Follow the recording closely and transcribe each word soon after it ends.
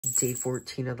day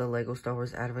 14 of the Lego Star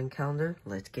Wars Advent Calendar.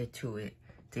 Let's get to it.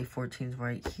 Day 14 is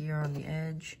right here on the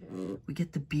edge. We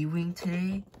get the B-Wing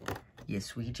today.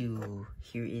 Yes, we do.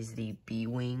 Here is the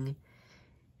B-Wing.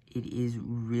 It is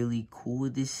really cool.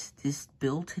 This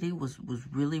build today was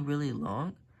really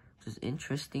long. It was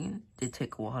interesting. It did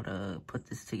take a while to put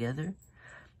this together.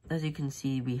 As you can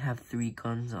see, we have 3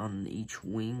 guns on each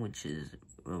wing, which is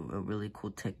a really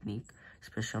cool technique,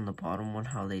 especially on the bottom one,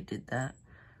 how they did that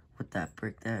with that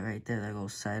brick that right there that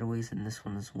goes sideways, and this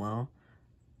one as well.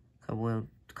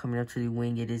 Coming up to the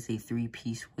wing, it is a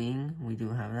 3-piece wing. We do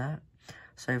have that.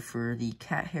 Sorry for the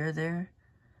cat hair there.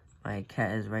 My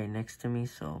cat is right next to me,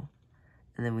 so.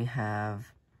 And then we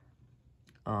have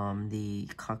the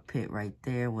cockpit right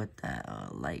there with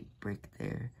that light brick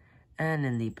there. And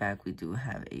in the back, we do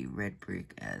have a red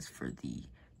brick as for the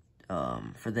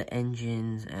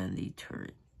engines and the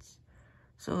turrets.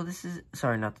 So this is,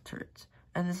 sorry, not the turrets.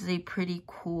 And this is a pretty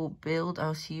cool build.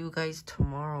 I'll see you guys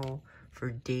tomorrow for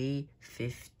day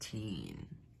 15.